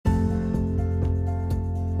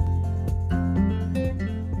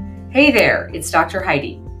Hey there, it's Dr.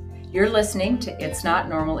 Heidi. You're listening to It's Not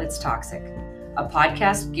Normal, It's Toxic, a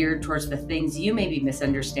podcast geared towards the things you may be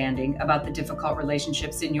misunderstanding about the difficult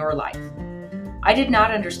relationships in your life. I did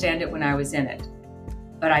not understand it when I was in it,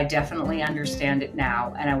 but I definitely understand it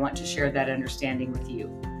now, and I want to share that understanding with you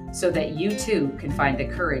so that you too can find the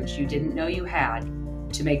courage you didn't know you had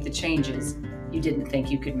to make the changes you didn't think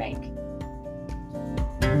you could make.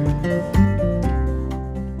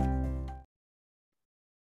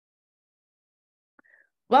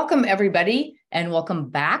 Welcome, everybody, and welcome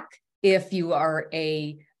back. If you are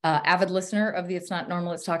a avid listener of the It's Not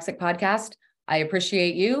Normal, It's Toxic podcast, I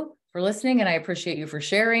appreciate you for listening, and I appreciate you for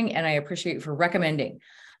sharing, and I appreciate you for recommending.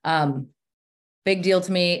 Big deal to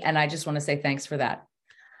me, and I just want to say thanks for that.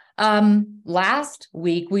 Last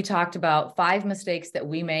week, we talked about 5 mistakes that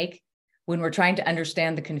we make when we're trying to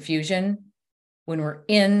understand the confusion when we're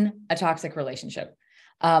in a toxic relationship.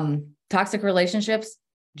 Toxic relationships,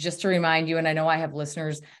 just to remind you, and I know I have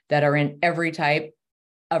listeners that are in every type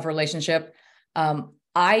of relationship.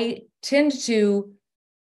 I tend to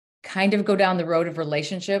kind of go down the road of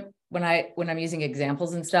relationship when I'm using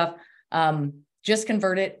examples and stuff. Just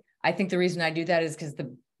convert it. I think the reason I do that is because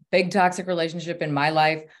the big toxic relationship in my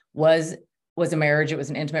life was a marriage. It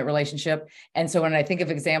was an intimate relationship. And so when I think of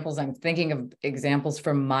examples, I'm thinking of examples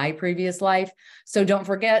from my previous life. So don't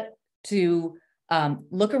forget to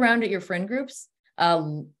look around at your friend groups.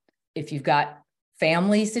 If you've got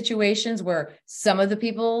family situations where some of the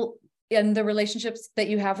people in the relationships that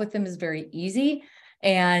you have with them is very easy,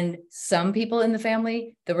 and some people in the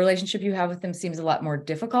family, the relationship you have with them seems a lot more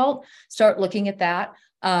difficult, start looking at that.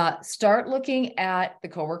 Start looking at the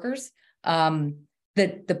coworkers,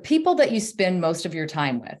 the people that you spend most of your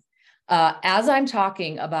time with. As I'm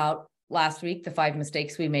talking about last week, the 5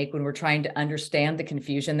 mistakes we make when we're trying to understand the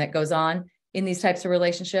confusion that goes on in these types of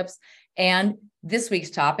relationships. And this week's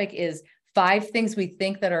topic is 5 things we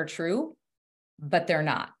think that are true, but they're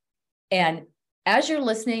not. And as you're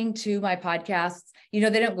listening to my podcasts, they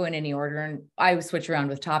don't go in any order, and I switch around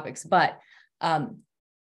with topics, but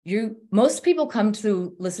most people come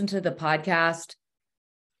to listen to the podcast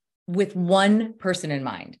with one person in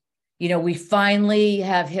mind. We finally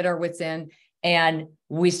have hit our wits end and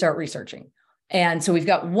we start researching. And so we've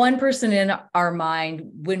got one person in our mind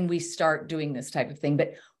when we start doing this type of thing.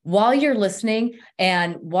 But while you're listening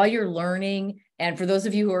and while you're learning, and for those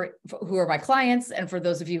of you who are my clients, and for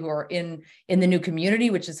those of you who are in the new community,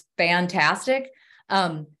 which is fantastic,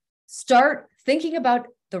 start thinking about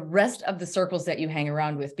the rest of the circles that you hang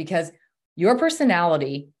around with, because your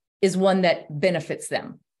personality is one that benefits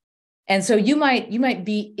them. And so you might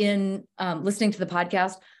be in listening to the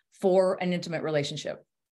podcast for an intimate relationship.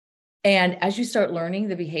 And as you start learning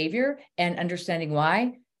the behavior and understanding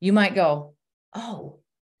why, you might go, oh,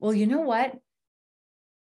 well, you know what?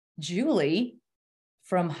 Julie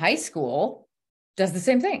from high school does the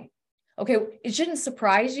same thing. Okay, it shouldn't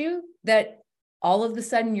surprise you that all of a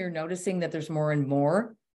sudden you're noticing that there's more and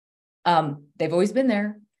more. They've always been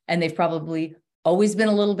there, and they've probably always been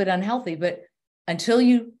a little bit unhealthy, but until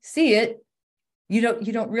you see it, you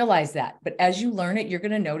don't realize that. But as you learn it, you're going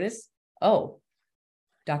to notice, oh,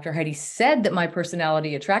 Dr. Heidi said that my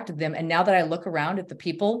personality attracted them. And now that I look around at the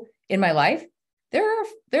people in my life, there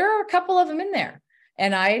are a couple of them in there.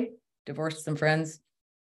 And I divorced some friends.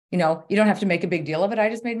 You don't have to make a big deal of it. I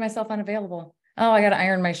just made myself unavailable. Oh, I got to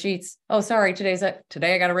iron my sheets. Oh, sorry. Today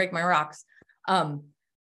I got to rake my rocks.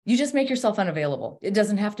 You just make yourself unavailable. It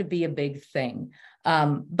doesn't have to be a big thing.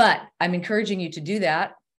 But I'm encouraging you to do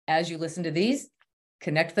that as you listen to these,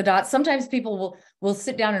 connect the dots. Sometimes people will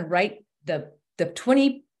sit down and write the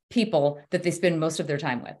 20 people that they spend most of their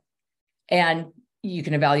time with. And you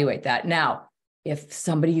can evaluate that. Now, if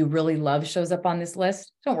somebody you really love shows up on this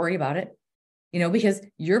list, don't worry about it, because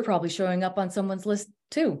you're probably showing up on someone's list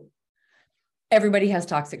too. Everybody has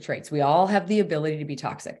toxic traits. We all have the ability to be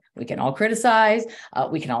toxic. We can all criticize,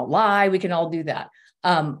 we can all lie, we can all do that.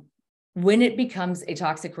 When it becomes a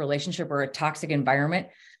toxic relationship or a toxic environment,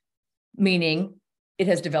 meaning it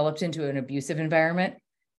has developed into an abusive environment,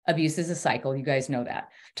 abuse is a cycle. You guys know that.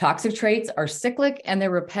 Toxic traits are cyclic and they're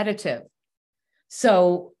repetitive.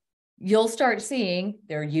 So you'll start seeing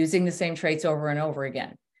they're using the same traits over and over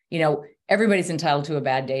again. Everybody's entitled to a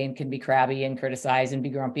bad day and can be crabby and criticize and be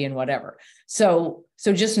grumpy and whatever. So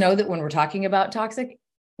just know that when we're talking about toxic,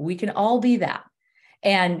 we can all be that.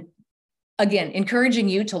 And again, encouraging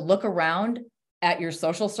you to look around at your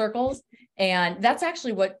social circles. And that's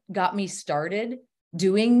actually what got me started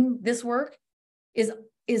doing this work is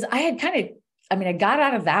I had I got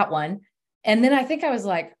out of that one. And then I think I was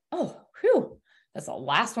like, oh, whew, that's the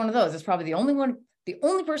last one of those. It's probably the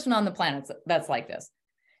only person on the planet that's like this.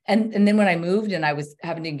 And then when I moved and I was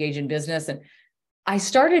having to engage in business, and I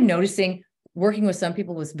started noticing working with some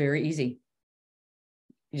people was very easy.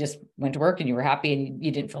 You just went to work and you were happy and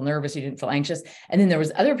you didn't feel nervous, you didn't feel anxious. And then there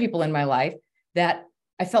was other people in my life that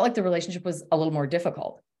I felt like the relationship was a little more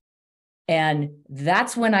difficult. And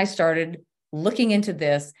that's when I started looking into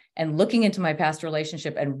this and looking into my past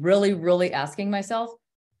relationship and really, really asking myself,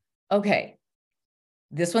 okay,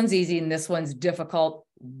 this one's easy and this one's difficult.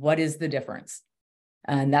 What is the difference?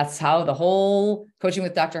 And that's how the whole Coaching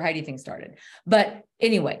with Dr. Heidi thing started. But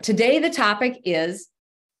anyway, today the topic is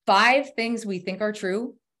 5 things we think are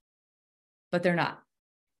true, but they're not.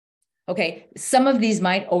 Okay, some of these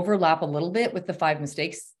might overlap a little bit with the 5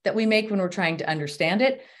 mistakes that we make when we're trying to understand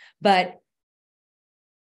it, but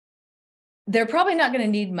they're probably not going to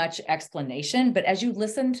need much explanation. But as you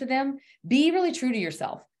listen to them, be really true to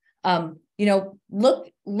yourself.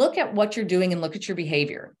 Look at what you're doing and look at your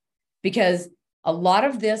behavior, because a lot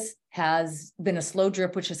of this has been a slow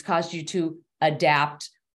drip, which has caused you to adapt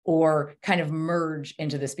or kind of merge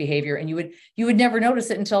into this behavior. And you would never notice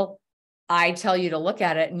it until I tell you to look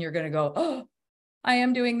at it, and you're going to go, oh, I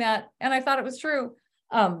am doing that. And I thought it was true.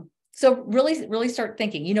 So really, really start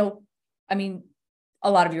thinking, a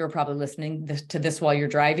lot of you are probably listening to this while you're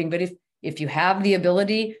driving, but if you have the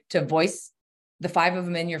ability to voice the 5 of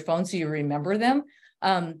them in your phone so you remember them,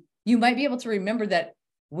 you might be able to remember that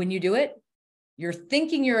when you do it, you're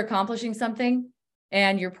thinking you're accomplishing something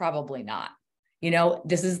and you're probably not.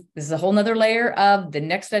 This is a whole nother layer of the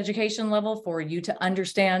next education level for you to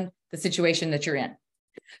understand the situation that you're in.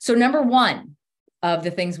 So number 1 of the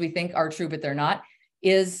things we think are true, but they're not,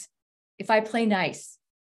 is if I play nice,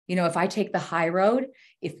 if I take the high road,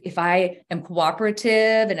 if I am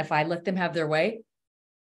cooperative and if I let them have their way,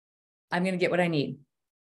 I'm going to get what I need.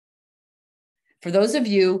 For those of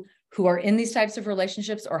you who are in these types of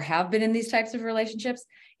relationships or have been in these types of relationships,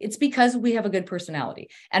 it's because we have a good personality.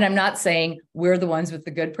 And I'm not saying we're the ones with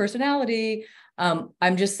the good personality.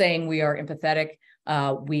 I'm just saying we are empathetic.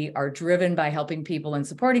 We are driven by helping people and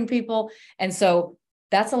supporting people. And so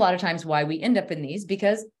that's a lot of times why we end up in these,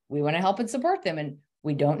 because we want to help and support them. And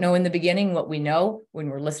we don't know in the beginning what we know when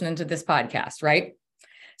we're listening to this podcast, right?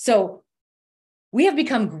 So we have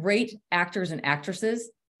become great actors and actresses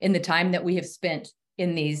in the time that we have spent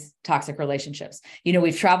in these toxic relationships.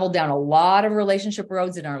 We've traveled down a lot of relationship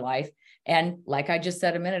roads in our life. And like I just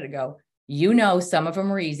said a minute ago, some of them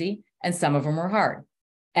were easy and some of them were hard.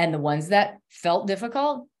 And the ones that felt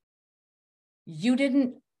difficult, you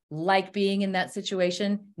didn't like being in that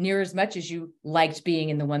situation near as much as you liked being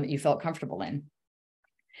in the one that you felt comfortable in.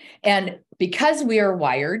 And because we are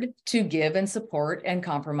wired to give and support and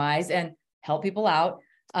compromise and help people out,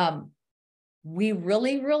 we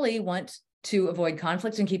really, really want to avoid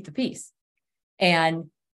conflict and keep the peace. And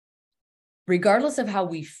regardless of how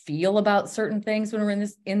we feel about certain things when we're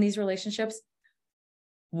in these relationships,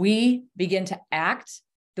 we begin to act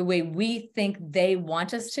the way we think they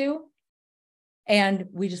want us to, and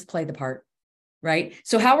we just play the part, right?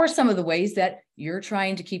 So how are some of the ways that you're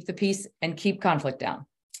trying to keep the peace and keep conflict down?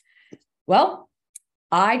 Well,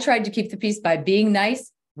 I tried to keep the peace by being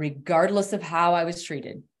nice, regardless of how I was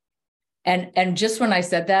treated. And just when I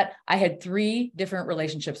said that, I had 3 different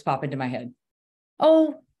relationships pop into my head.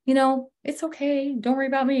 Oh, it's okay. Don't worry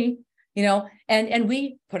about me, and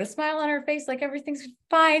we put a smile on our face like everything's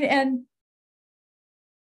fine. And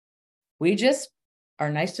we just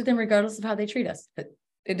are nice to them regardless of how they treat us. But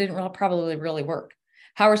it didn't probably really work.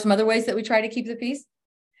 How are some other ways that we try to keep the peace?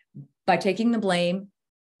 By taking the blame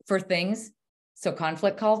for things so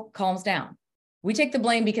conflict calms down. We take the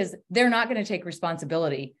blame because they're not going to take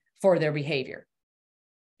responsibility for their behavior.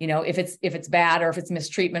 If it's bad, or if it's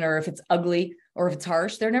mistreatment, or if it's ugly, or if it's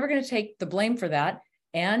harsh, they're never going to take the blame for that.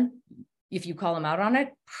 And if you call them out on it,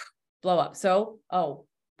 blow up. So,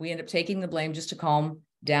 we end up taking the blame just to calm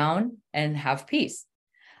down and have peace.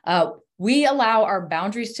 We allow our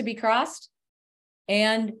boundaries to be crossed,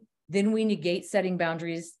 and then we negate setting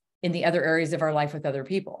boundaries in the other areas of our life with other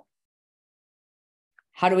people.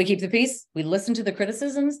 How do we keep the peace? We listen to the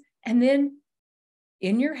criticisms, and then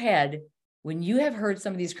in your head, when you have heard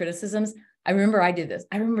some of these criticisms, I remember I did this.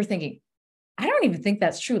 I remember thinking, I don't even think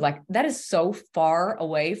that's true. Like, that is so far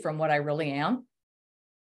away from what I really am.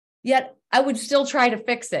 Yet I would still try to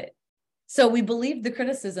fix it. So we believe the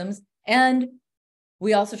criticisms, and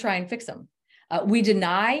we also try and fix them. We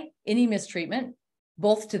deny any mistreatment,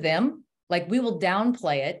 both to them, like we will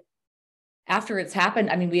downplay it after it's happened.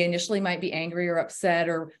 I mean, we initially might be angry or upset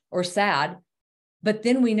or sad, but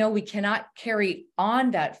then we know we cannot carry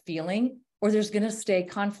on that feeling, or there's going to stay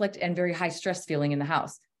conflict and very high stress feeling in the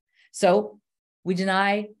house. So We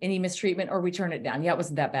deny any mistreatment or we turn it down. Yeah, it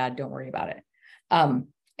wasn't that bad. Don't worry about it.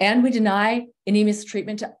 And we deny any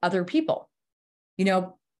mistreatment to other people. You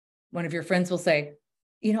know, one of your friends will say,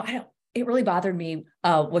 you know, it really bothered me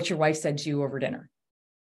what your wife said to you over dinner.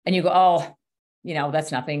 And you go, oh, you know,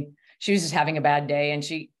 that's nothing. She was just having a bad day and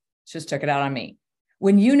she just took it out on me.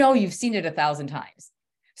 When you know you've seen it 1,000 times.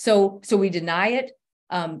 So we deny it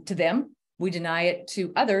to them. We deny it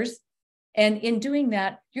to others. And in doing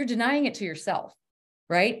that, you're denying it to yourself,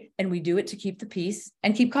 right? And we do it to keep the peace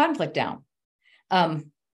and keep conflict down.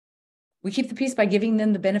 We keep the peace by giving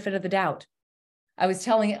them the benefit of the doubt. I was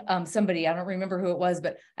telling somebody, I don't remember who it was,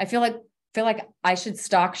 but I feel like I should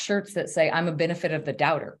stock shirts that say I'm a benefit of the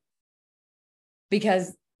doubter.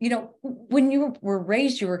 Because, you know, when you were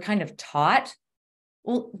raised, you were kind of taught,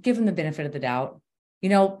 well, give them the benefit of the doubt. You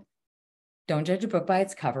know, don't judge a book by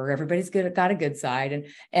its cover. Everybody's got a good side.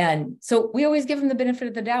 And so we always give them the benefit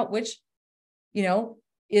of the doubt, which, you know,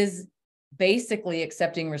 is basically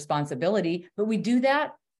accepting responsibility, but we do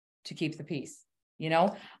that to keep the peace, you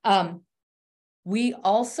know? We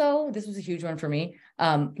also, this was a huge one for me.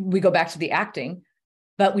 We go back to the acting,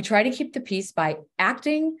 but we try to keep the peace by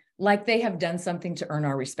acting like they have done something to earn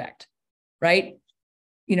our respect, right?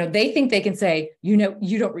 You know, they think they can say, you know,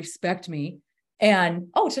 you don't respect me. And,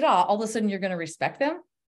 oh, ta-da, all of a sudden you're going to respect them.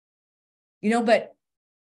 You know, but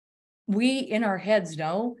we in our heads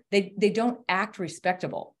know they don't act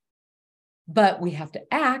respectable, but we have to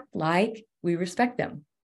act like we respect them,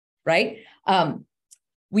 right?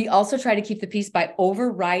 We also try to keep the peace by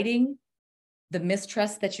overriding the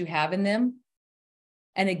mistrust that you have in them.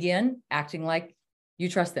 And again, acting like you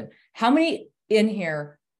trust them. How many in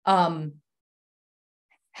here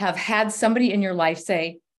have had somebody in your life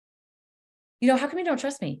say, you know, how come you don't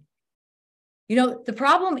trust me? You know, the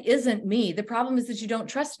problem isn't me. The problem is that you don't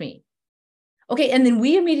trust me. Okay. And then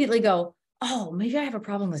we immediately go, oh, maybe I have a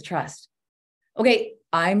problem with trust. Okay.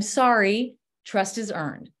 I'm sorry. Trust is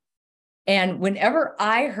earned. And whenever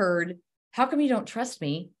I heard, how come you don't trust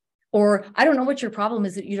me? Or I don't know what your problem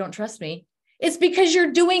is that you don't trust me. It's because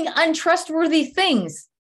you're doing untrustworthy things.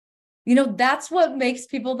 You know, that's what makes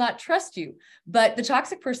people not trust you. But the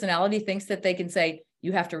toxic personality thinks that they can say,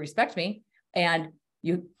 you have to respect me and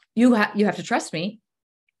you have to trust me.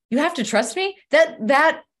 You have to trust me.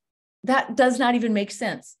 That does not even make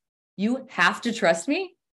sense. You have to trust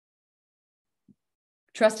me.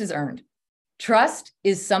 Trust is earned. Trust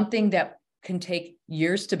is something that can take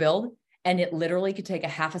years to build, and it literally could take a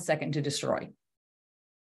half a second to destroy.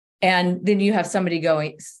 And then you have somebody,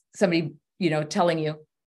 you know, telling you,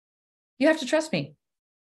 you have to trust me.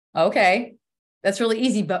 Okay, that's really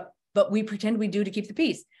easy, but we pretend we do to keep the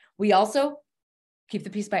peace. We also keep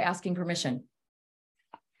the peace by asking permission.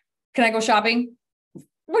 Can I go shopping?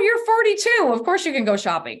 Well, you're 42. Of course you can go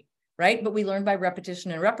shopping, right? But we learned by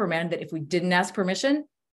repetition and reprimand that if we didn't ask permission,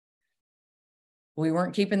 we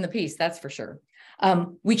weren't keeping the peace, that's for sure.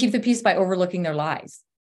 We keep the peace by overlooking their lies.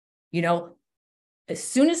 You know, as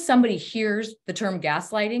soon as somebody hears the term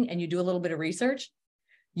gaslighting and you do a little bit of research,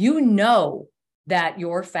 you know that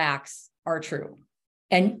your facts are true.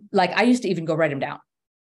 And like, I used to even go write them down,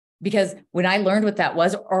 because when I learned what that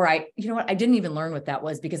was, you know what, I didn't even learn what that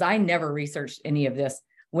was because I never researched any of this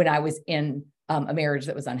when I was in a marriage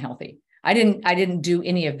that was unhealthy. I didn't do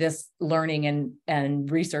any of this learning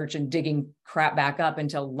and research and digging crap back up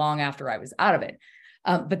until long after I was out of it.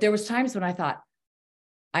 But there was times when I thought,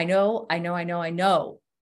 I know.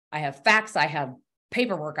 I have facts. I have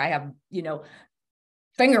paperwork. I have, you know,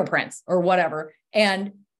 fingerprints or whatever.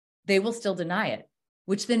 And they will still deny it,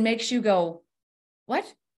 which then makes you go, what?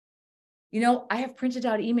 You know, I have printed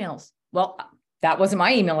out emails. Well, that wasn't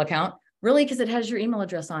my email account. Really? Because it has your email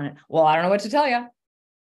address on it. Well, I don't know what to tell you.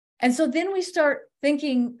 And so then we start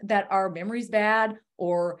thinking that our memory's bad,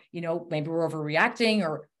 or, you know, maybe we're overreacting,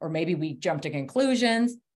 or maybe we jump to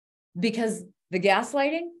conclusions, because the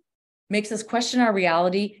gaslighting makes us question our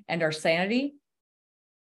reality and our sanity.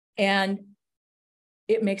 And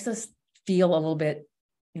it makes us feel a little bit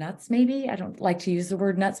nuts, maybe. I don't like to use the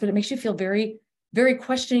word nuts, but it makes you feel very, very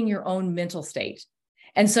questioning your own mental state.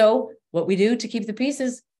 And so what we do to keep the peace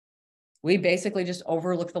is we basically just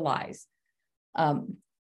overlook the lies.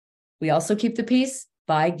 We also keep the peace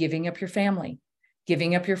by giving up your family,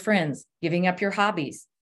 giving up your friends, giving up your hobbies,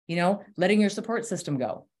 you know, letting your support system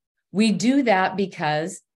go. We do that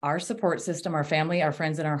because our support system, our family, our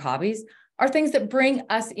friends, and our hobbies are things that bring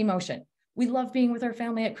us emotion. We love being with our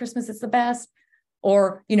family at Christmas. It's the best.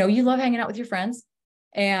 Or, you know, you love hanging out with your friends,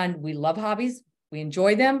 and we love hobbies. We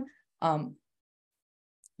enjoy them.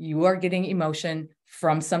 You are getting emotion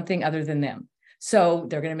from something other than them. So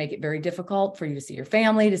they're going to make it very difficult for you to see your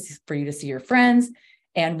family, for you to see your friends.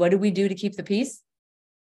 And what do we do to keep the peace?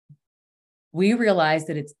 We realize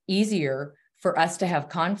that it's easier for us to have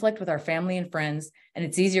conflict with our family and friends, and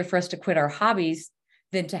it's easier for us to quit our hobbies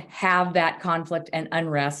than to have that conflict and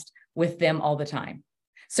unrest with them all the time.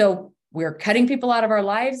 So we're cutting people out of our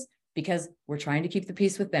lives because we're trying to keep the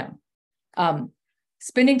peace with them.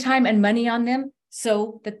 Spending time and money on them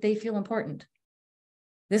so that they feel important.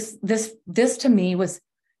 This to me was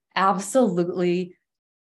absolutely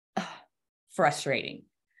frustrating.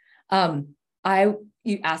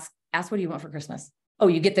 You ask what do you want for Christmas? Oh,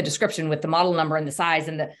 you get the description with the model number and the size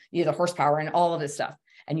and the horsepower and all of this stuff.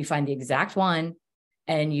 And you find the exact one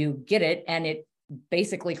and you get it, and it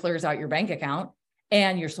basically clears out your bank account.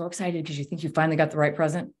 And you're so excited because you think you finally got the right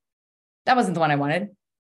present. That wasn't the one I wanted.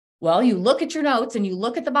 Well, you look at your notes and you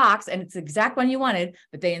look at the box and it's the exact one you wanted,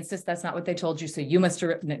 but they insist that's not what they told you. So you must have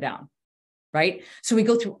written it down, right? So we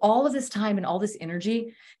go through all of this time and all this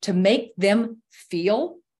energy to make them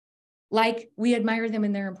feel like we admire them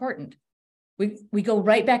and they're important. We go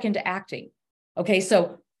right back into acting. Okay,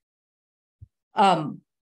 so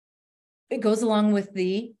it goes along with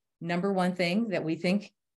the number one thing that we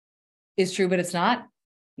think is true, but it's not.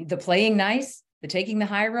 The playing nice, the taking the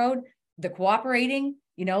high road, the cooperating,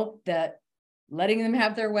 the letting them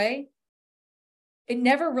have their way. It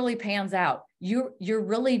never really pans out. You're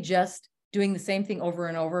really just doing the same thing over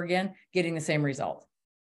and over again, getting the same result.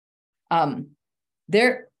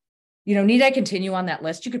 Need I continue on that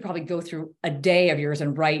list? You could probably go through a day of yours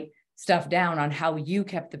and write stuff down on how you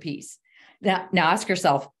kept the peace. Now ask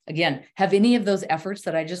yourself again, have any of those efforts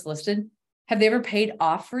that I just listed, have they ever paid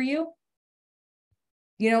off for you?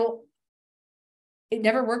 It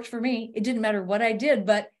never worked for me. It didn't matter what I did,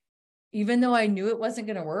 but even though I knew it wasn't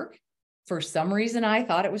going to work, for some reason, I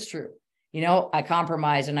thought it was true. I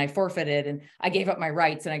compromised and I forfeited and I gave up my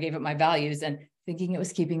rights and I gave up my values and thinking it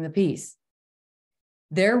was keeping the peace.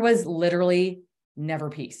 There was literally never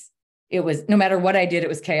peace. It was, no matter what I did, it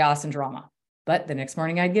was chaos and drama. But the next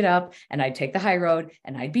morning I'd get up and I'd take the high road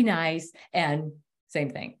and I'd be nice and same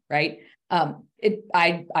thing, right? I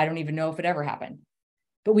don't even know if it ever happened.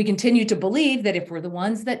 But we continue to believe that if we're the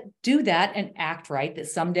ones that do that and act right, that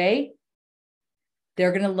someday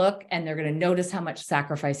they're going to look and they're going to notice how much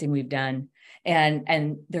sacrificing we've done,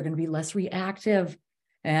 and they're going to be less reactive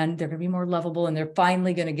and they're going to be more lovable, and they're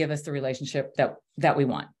finally going to give us the relationship that we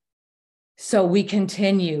want. So we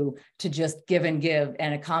continue to just give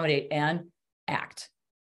and accommodate and act.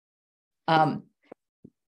 As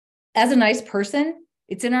a nice person,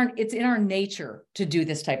 it's in our nature to do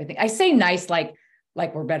this type of thing. I say nice like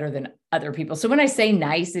we're better than other people. So when I say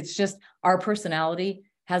nice, it's just our personality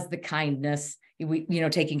has the kindness,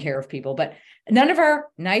 taking care of people, but none of our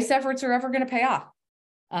nice efforts are ever going to pay off.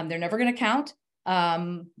 They're never going to count.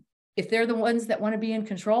 If they're the ones that want to be in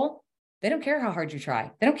control, they don't care how hard you try.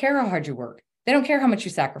 They don't care how hard you work. They don't care how much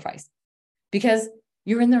you sacrifice, because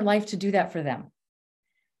you're in their life to do that for them.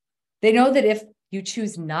 They know that if you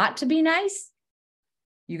choose not to be nice,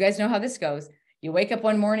 you guys know how this goes. You wake up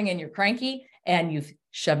one morning and you're cranky and you've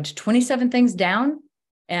shoved 27 things down,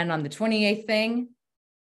 and on the 28th thing,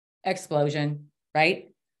 explosion, right?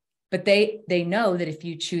 But they know that if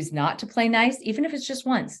you choose not to play nice, even if it's just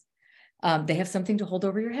once, they have something to hold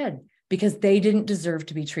over your head, because they didn't deserve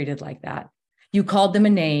to be treated like that. You called them a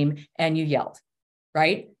name and you yelled,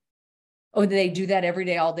 right? Oh, they do that every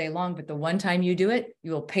day, all day long, but the one time you do it,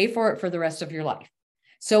 you will pay for it for the rest of your life.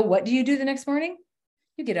 So what do you do the next morning?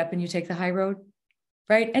 You get up and you take the high road,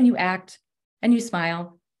 right? And you act and you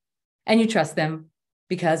smile and you trust them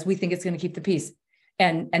because we think it's going to keep the peace.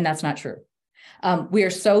 And that's not true. We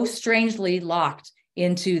are so strangely locked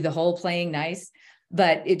into the whole playing nice,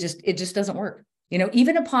 but it just doesn't work.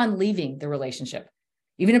 Even upon leaving the relationship,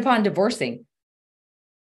 even upon divorcing,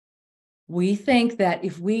 we think that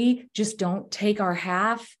if we just don't take our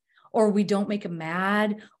half, or we don't make them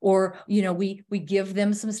mad, or, we give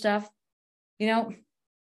them some stuff, as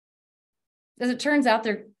it turns out,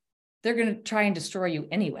 they're going to try and destroy you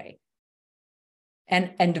anyway.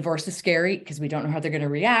 And divorce is scary because we don't know how they're going to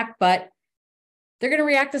react, but they're going to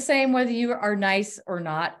react the same whether you are nice or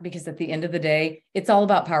not, because at the end of the day, it's all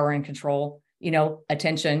about power and control,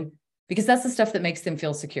 attention, because that's the stuff that makes them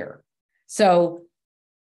feel secure. So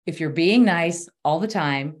if you're being nice all the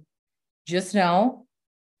time, just know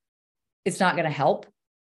it's not going to help.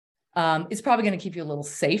 It's probably going to keep you a little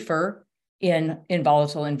safer in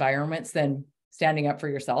volatile environments than standing up for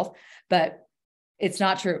yourself, but it's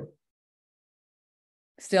not true.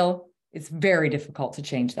 Still, it's very difficult to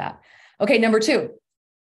change that. Okay, number 2,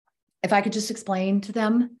 if I could just explain to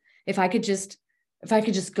them, if I could just if I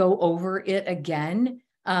could just go over it again,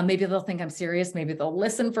 maybe they'll think I'm serious. Maybe they'll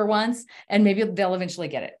listen for once, and maybe they'll eventually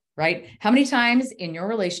get it, right? How many times in your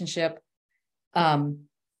relationship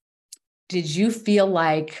did you feel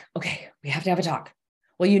like, okay, we have to have a talk?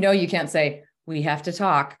 Well, you can't say we have to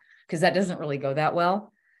talk because that doesn't really go that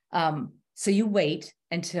well. So you wait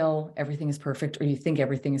until everything is perfect, or you think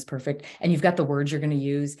everything is perfect, and you've got the words you're going to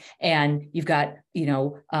use, and you've got,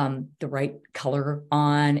 the right color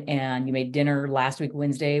on, and you made dinner last week,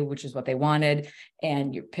 Wednesday, which is what they wanted.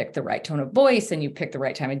 And you picked the right tone of voice, and you picked the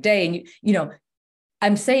right time of day. And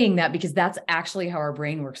I'm saying that because that's actually how our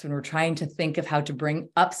brain works when we're trying to think of how to bring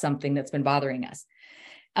up something that's been bothering us.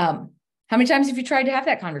 How many times have you tried to have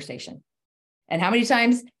that conversation? And how many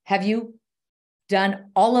times have you done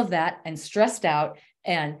all of that and stressed out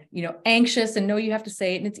and, anxious, and know you have to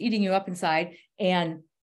say it, and it's eating you up inside? And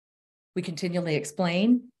we continually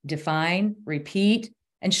explain, define, repeat,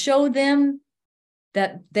 and show them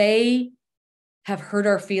that they have hurt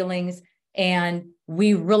our feelings and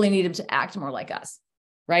we really need them to act more like us,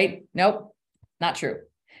 right? Nope, not true.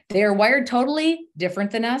 They are wired totally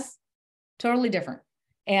different than us, totally different.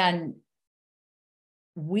 And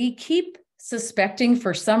we keep suspecting,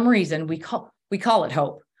 for some reason, we call it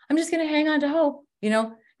hope. I'm just going to hang on to hope.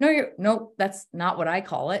 No, that's not what I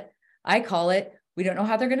call it. I call it, we don't know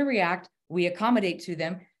how they're going to react. We accommodate to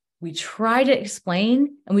them. We try to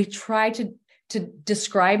explain, and we try to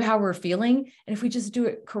describe how we're feeling. And if we just do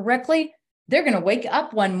it correctly, they're going to wake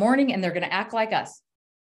up one morning and they're going to act like us.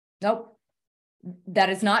 Nope, that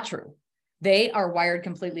is not true. They are wired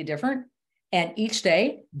completely different. And each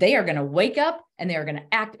day they are going to wake up and they are going to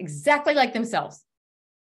act exactly like themselves.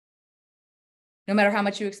 No matter how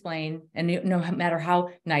much you explain, and no matter how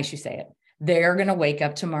nice you say it, they're going to wake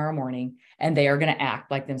up tomorrow morning and they are going to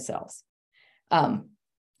act like themselves.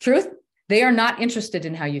 Truth, they are not interested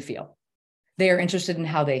in how you feel. They are interested in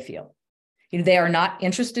how they feel. They are not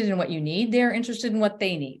interested in what you need. They are interested in what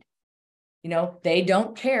they need. They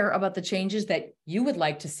don't care about the changes that you would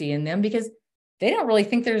like to see in them because they don't really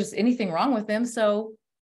think there's anything wrong with them. So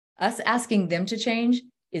us asking them to change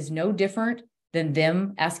is no different than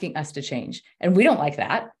them asking us to change. And we don't like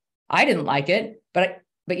that. I didn't like it, but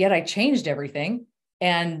yet I changed everything,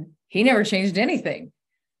 and he never changed anything.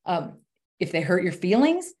 If they hurt your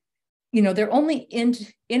feelings, they're only in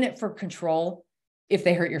it for control. If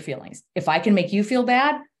they hurt your feelings, if I can make you feel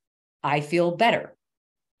bad, I feel better.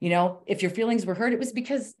 If your feelings were hurt, it's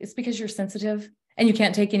because you're sensitive and you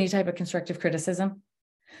can't take any type of constructive criticism.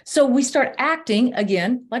 So we start acting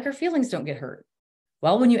again like our feelings don't get hurt.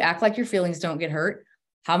 Well, when you act like your feelings don't get hurt,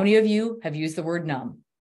 how many of you have used the word numb?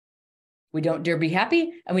 We don't dare be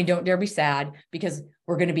happy and we don't dare be sad because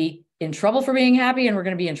we're going to be in trouble for being happy and we're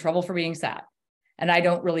going to be in trouble for being sad. And I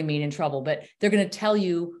don't really mean in trouble, but they're going to tell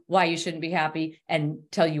you why you shouldn't be happy and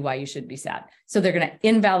tell you why you should be sad. So they're going to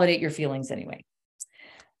invalidate your feelings anyway.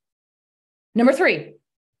 Number 3,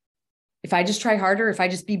 if I just try harder, if I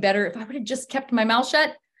just be better, if I would have just kept my mouth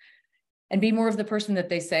shut and be more of the person that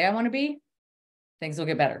they say I want to be, things will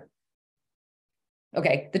get better.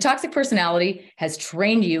 Okay, the toxic personality has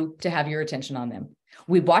trained you to have your attention on them.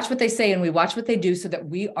 We watch what they say and we watch what they do so that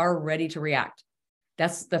we are ready to react.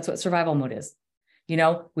 That's what survival mode is.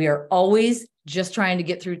 We are always just trying to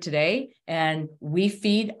get through today, and we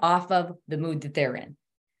feed off of the mood that they're in.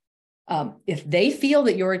 If they feel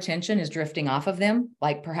that your attention is drifting off of them,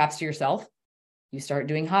 like perhaps to yourself, you start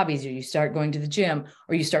doing hobbies, or you start going to the gym,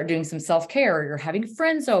 or you start doing some self-care, or you're having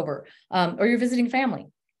friends over, or you're visiting family.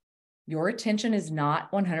 Your attention is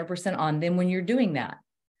not 100% on them when you're doing that.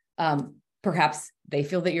 Perhaps they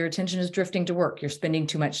feel that your attention is drifting to work. You're spending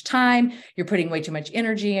too much time. You're putting way too much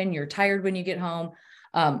energy in. You're tired when you get home.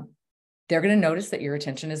 They're going to notice that your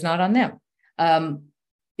attention is not on them.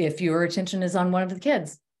 If your attention is on one of the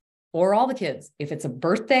kids or all the kids, if it's a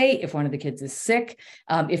birthday, if one of the kids is sick,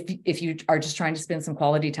 if you are just trying to spend some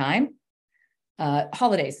quality time,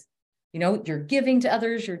 holidays, you're giving to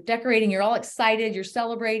others, you're decorating, you're all excited, you're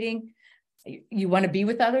celebrating, you want to be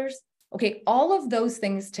with others. Okay, all of those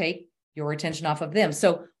things take your attention off of them.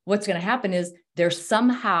 So what's going to happen is they're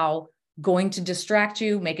somehow going to distract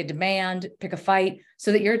you, make a demand, pick a fight,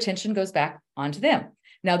 so that your attention goes back onto them.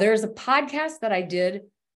 Now, there's a podcast that I did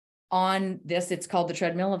on this. It's called The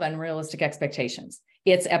Treadmill of Unrealistic Expectations.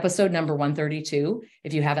 It's episode number 132.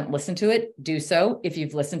 If you haven't listened to it, do so. If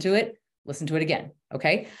you've listened to it, listen to it again.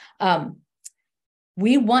 Okay.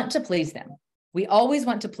 We want to please them. We always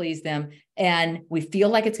want to please them. And we feel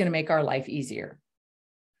like it's going to make our life easier.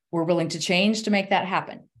 We're willing to change to make that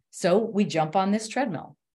happen. So we jump on this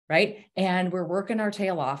treadmill, right? And we're working our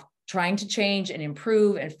tail off, trying to change and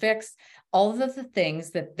improve and fix. all of the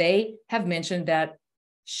things that they have mentioned that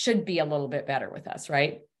should be a little bit better with us,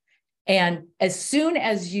 right? And as soon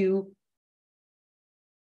as you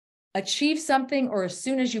achieve something, or as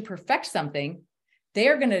soon as you perfect something, they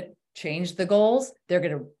are going to change the goals. They're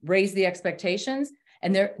going to raise the expectations,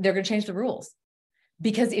 and they're going to change the rules.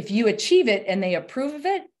 Because if you achieve it and they approve of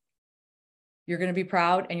it, you're going to be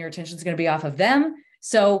proud and your attention is going to be off of them.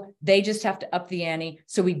 So they just have to up the ante.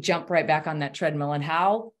 So we jump right back on that treadmill. And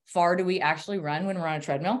how far do we actually run when we're on a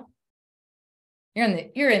treadmill? You're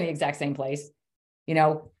in the exact same place. You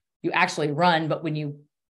know, you actually run, but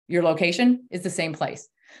your location is the same place.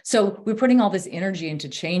 So we're putting all this energy into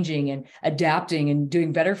changing and adapting and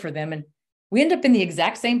doing better for them. And we end up in the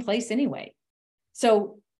exact same place anyway.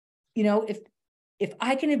 So, you know, if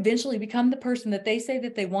I can eventually become the person that they say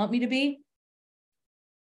that they want me to be,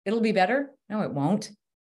 it'll be better. No, it won't.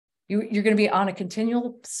 You're going to be on a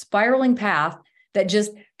continual spiraling path that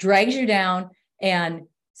just drags you down and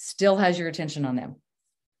still has your attention on them.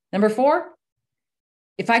 Number 4,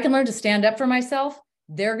 if I can learn to stand up for myself,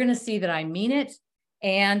 they're going to see that I mean it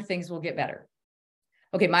and things will get better.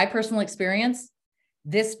 Okay, my personal experience,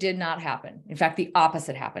 this did not happen. In fact, the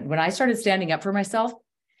opposite happened. When I started standing up for myself,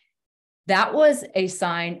 that was a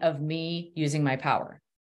sign of me using my power.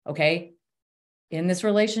 Okay, in this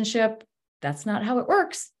relationship, that's not how it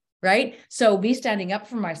works, right? So me standing up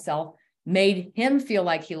for myself made him feel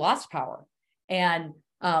like he lost power. And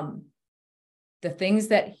the things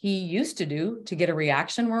that he used to do to get a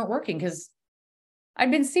reaction weren't working because I'd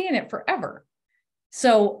been seeing it forever.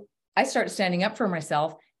 So I started standing up for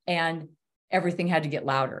myself, and everything had to get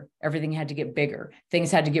louder. Everything had to get bigger.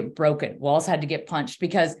 Things had to get broken. Walls had to get punched,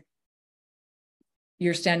 because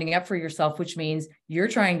you're standing up for yourself, which means you're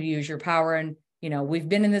trying to use your power. And, you know, we've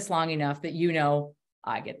been in this long enough that, you know,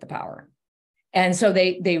 I get the power. And so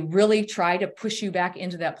they really try to push you back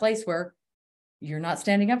into that place where you're not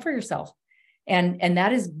standing up for yourself. And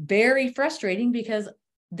that is very frustrating, because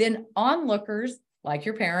then onlookers like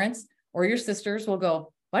your parents or your sisters will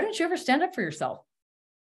go, why don't you ever stand up for yourself?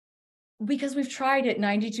 Because we've tried it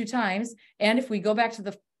 92 times. And if we go back to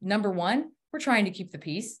the number 1, we're trying to keep the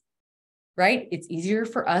peace, right? It's easier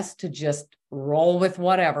for us to just roll with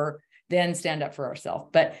whatever than stand up for ourselves.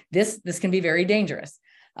 But this can be very dangerous.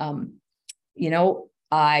 You know,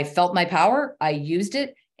 I felt my power, I used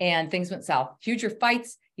it, and things went south. Huger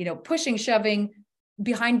fights, you know, pushing, shoving,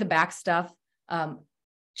 behind the back stuff,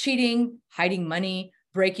 cheating, hiding money,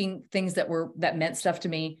 breaking things that meant stuff to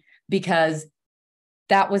me, because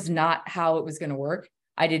that was not how it was going to work.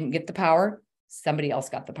 I didn't get the power. Somebody else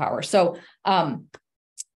got the power. So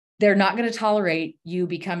they're not going to tolerate you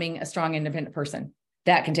becoming a strong, independent person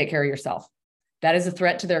that can take care of yourself. That is a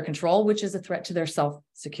threat to their control, which is a threat to their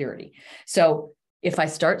self-security. So if I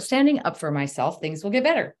start standing up for myself, things will get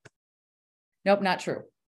better. Nope, not true.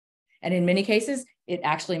 And in many cases, it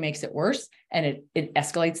actually makes it worse, and it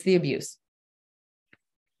escalates the abuse.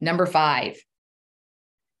 Number 5,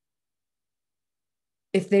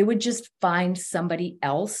 if they would just find somebody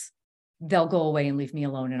else, they'll go away and leave me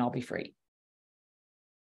alone and I'll be free.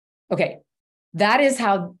 Okay, that is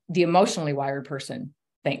how the emotionally wired person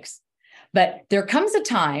thinks. But there comes a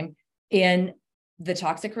time in the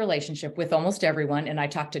toxic relationship with almost everyone, and I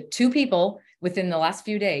talked to 2 people within the last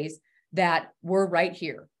few days that were right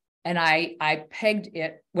here. And I pegged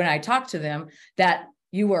it when I talked to them that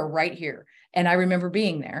you are right here. And I remember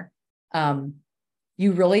being there.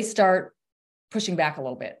 You really start pushing back a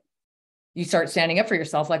little bit. You start standing up for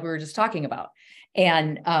yourself, like we were just talking about.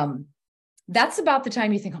 And that's about the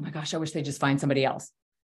time you think, oh my gosh, I wish they'd just find somebody else.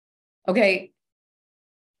 Okay.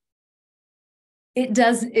 It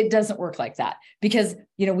doesn't work like that, because,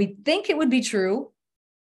 you know, we think it would be true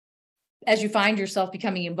as you find yourself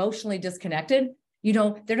becoming emotionally disconnected. You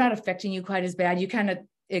know, they're not affecting you quite as bad. You kind of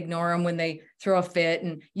ignore them when they throw a fit,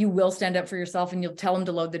 and you will stand up for yourself and you'll tell them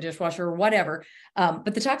to load the dishwasher or whatever.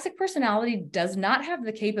 But the toxic personality does not have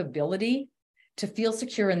the capability to feel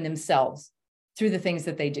secure in themselves through the things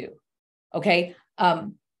that they do. Okay.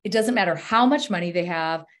 It doesn't matter how much money they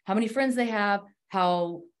have, how many friends they have,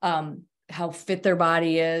 how fit their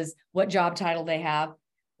body is, what job title they have,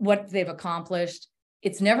 what they've accomplished.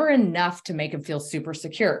 It's never enough to make them feel super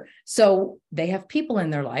secure. So they have people in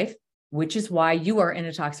their life, which is why you are in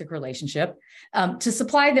a toxic relationship, to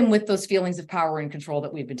supply them with those feelings of power and control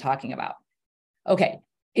that we've been talking about. Okay,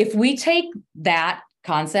 if we take that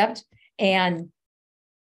concept and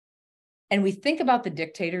we think about the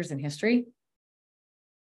dictators in history,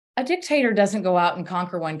 a dictator doesn't go out and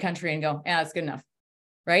conquer one country and go, yeah, it's good enough,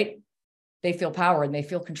 right? They feel power and they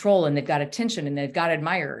feel control, and they've got attention and they've got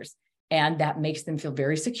admirers. And that makes them feel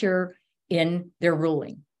very secure in their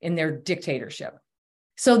ruling. in their dictatorship.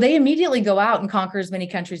 So they immediately go out and conquer as many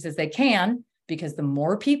countries as they can, because the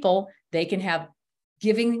more people they can have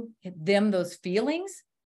giving them those feelings,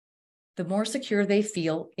 the more secure they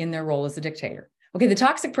feel in their role as a dictator. Okay, the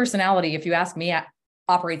toxic personality, if you ask me,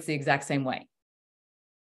 operates the exact same way.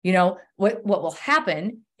 You know, what will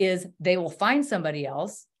happen is they will find somebody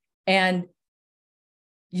else and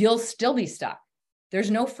you'll still be stuck.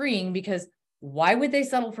 There's no freeing, because why would they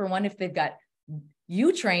settle for one if they've got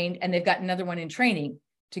you trained and they've got another one in training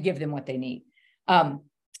to give them what they need?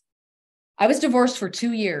 I was divorced for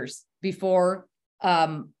 2 years before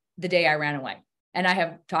the day I ran away. And I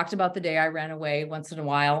have talked about the day I ran away once in a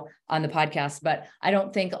while on the podcast, but I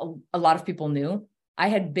don't think a lot of people knew I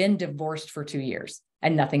had been divorced for 2 years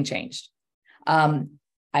and nothing changed.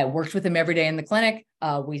 I worked with him every day in the clinic.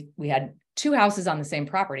 We had 2 houses on the same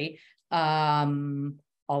property.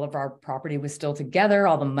 All of our property was still together.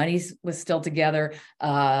 All the money was still together.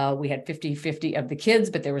 We had 50-50 of the kids,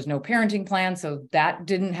 but there was no parenting plan. So that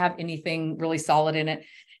didn't have anything really solid in it.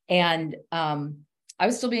 And I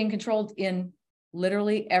was still being controlled in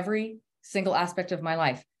literally every single aspect of my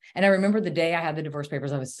life. And I remember the day I had the divorce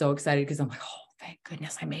papers, I was so excited because I'm like, oh, thank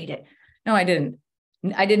goodness I made it. No, I didn't.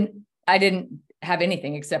 I didn't have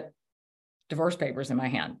anything except divorce papers in my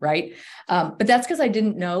hand, right? But that's because I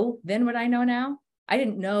didn't know then what I know now. I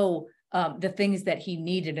didn't know the things that he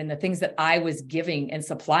needed and the things that I was giving and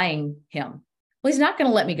supplying him. Well, he's not going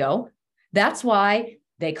to let me go. That's why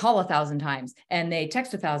they call 1,000 times and they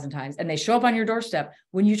text 1,000 times and they show up on your doorstep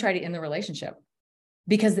when you try to end the relationship,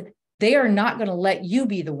 because they are not going to let you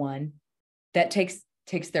be the one that takes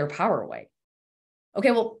their power away.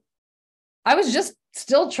 Okay, well, I was just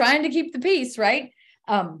still trying to keep the peace, right?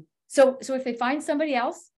 So if they find somebody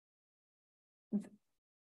else,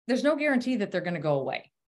 there's no guarantee that they're going to go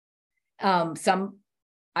away.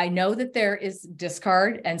 I know that there is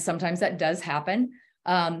discard, and sometimes that does happen.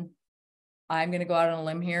 I'm going to go out on a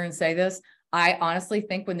limb here and say this. I honestly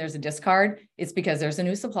think when there's a discard, it's because there's a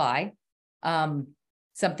new supply,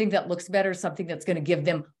 something that looks better, something that's going to give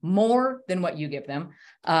them more than what you give them.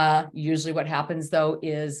 Usually what happens though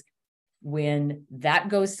is when that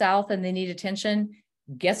goes south and they need attention,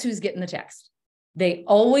 guess who's getting the text? They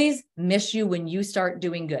always miss you when you start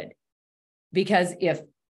doing good. Because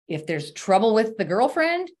if there's trouble with the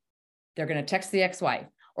girlfriend, they're going to text the ex-wife.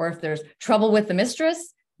 Or if there's trouble with the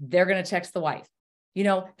mistress, they're going to text the wife. You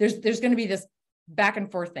know, there's going to be this back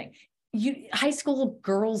and forth thing. High school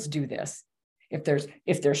girls do this. If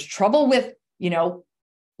there's trouble with,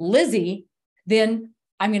 Lizzie, then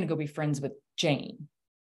I'm going to go be friends with Jane.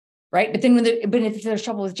 Right. But then if there's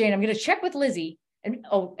trouble with Jane, I'm going to check with Lizzie.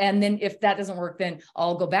 And then if that doesn't work, then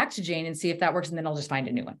I'll go back to Jane and see if that works. And then I'll just find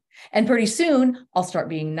a new one. And pretty soon I'll start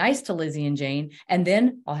being nice to Lizzie and Jane. And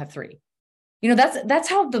then I'll have 3. That's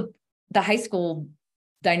how the high school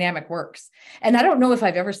dynamic works. And I don't know if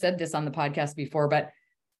I've ever said this on the podcast before, but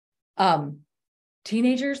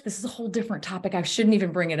teenagers, this is a whole different topic. I shouldn't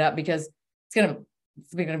even bring it up because it's going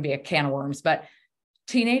to be a can of worms. But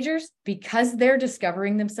teenagers, because they're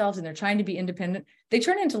discovering themselves and they're trying to be independent, they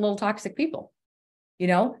turn into little toxic people.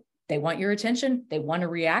 They want your attention. They want a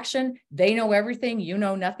reaction. They know everything. You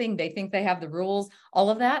know nothing. They think they have the rules, all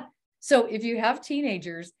of that. So if you have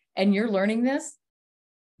teenagers and you're learning this,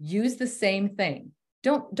 use the same thing.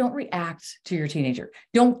 Don't react to your teenager.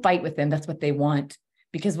 Don't fight with them. That's what they want.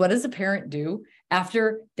 Because what does a parent do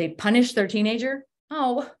after they punish their teenager?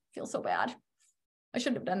 Oh, I feel so bad. I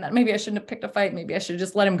shouldn't have done that. Maybe I shouldn't have picked a fight. Maybe I should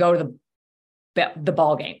just let him go to the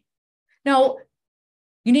ball game. No,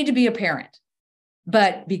 you need to be a parent.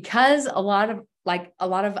 But because a lot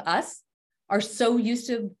of us are so used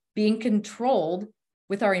to being controlled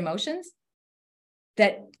with our emotions,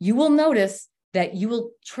 that you will notice that you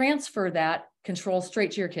will transfer that control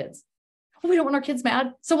straight to your kids. Oh, we don't want our kids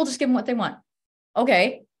mad, so we'll just give them what they want.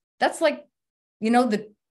 Okay, that's like, the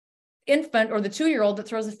infant or the 2-year-old that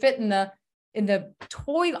throws a fit in the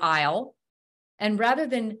toy aisle, and rather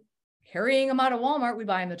than carrying them out of Walmart, we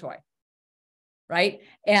buy them the toy, right?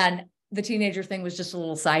 And the teenager thing was just a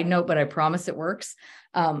little side note, but I promise it works.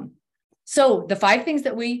 So the 5 things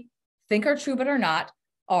that we think are true but are not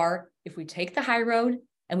are, if we take the high road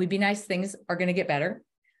and we be nice, things are going to get better.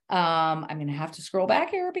 I'm going to have to scroll back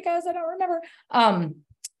here because I don't remember.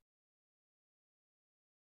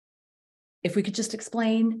 If we could just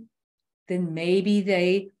explain, then maybe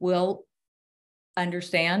they will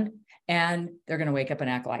understand and they're going to wake up and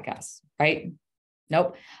act like us, right?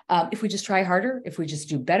 Nope. If we just try harder, if we just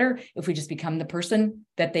do better, if we just become the person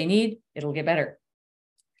that they need, it'll get better.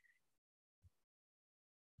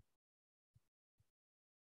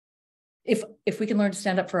 If we can learn to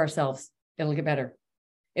stand up for ourselves, it'll get better.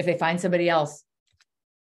 If they find somebody else,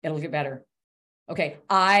 it'll get better. Okay.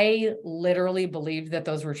 I literally believed that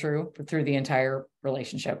those were true through the entire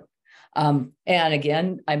relationship. And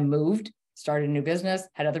again, I moved, started a new business,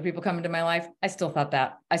 had other people come into my life. I still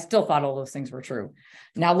thought all those things were true.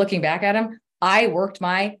 Now looking back at them, I worked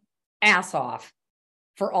my ass off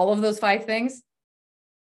for all of those 5 things.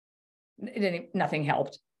 Nothing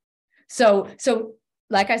helped. So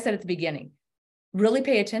like I said at the beginning, really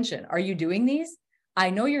pay attention. Are you doing these? I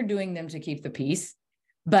know you're doing them to keep the peace,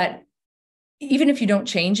 but even if you don't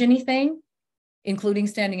change anything, including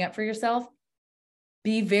standing up for yourself,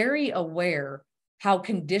 be very aware how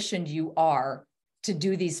conditioned you are to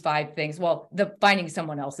do these 5 things. Well, the finding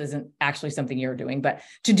someone else isn't actually something you're doing, but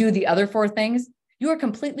to do the other 4 things, you are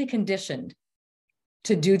completely conditioned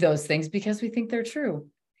to do those things because we think they're true.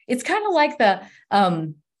 It's kind of like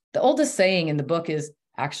the oldest saying in the book is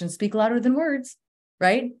actions speak louder than words,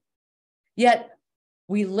 right? Yet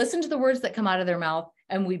we listen to the words that come out of their mouth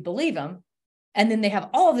and we believe them. And then they have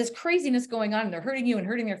all of this craziness going on and they're hurting you and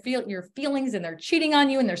hurting your feelings and they're cheating on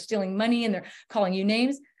you and they're stealing money and they're calling you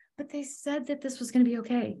names. But they said that this was going to be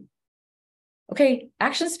okay. Okay,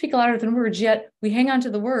 actions speak louder than words, yet we hang on to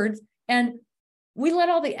the words and we let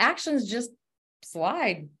all the actions just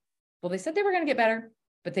slide. Well, they said they were going to get better,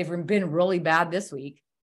 but they've been really bad this week,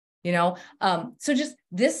 So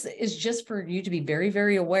this is just for you to be very,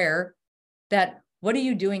 very aware that what are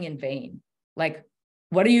you doing in vain? Like,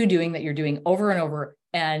 what are you doing that you're doing over and over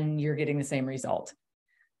and you're getting the same result?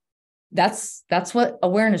 That's what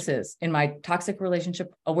awareness is in my toxic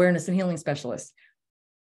relationship awareness and healing specialist.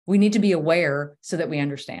 We need to be aware so that we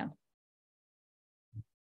understand.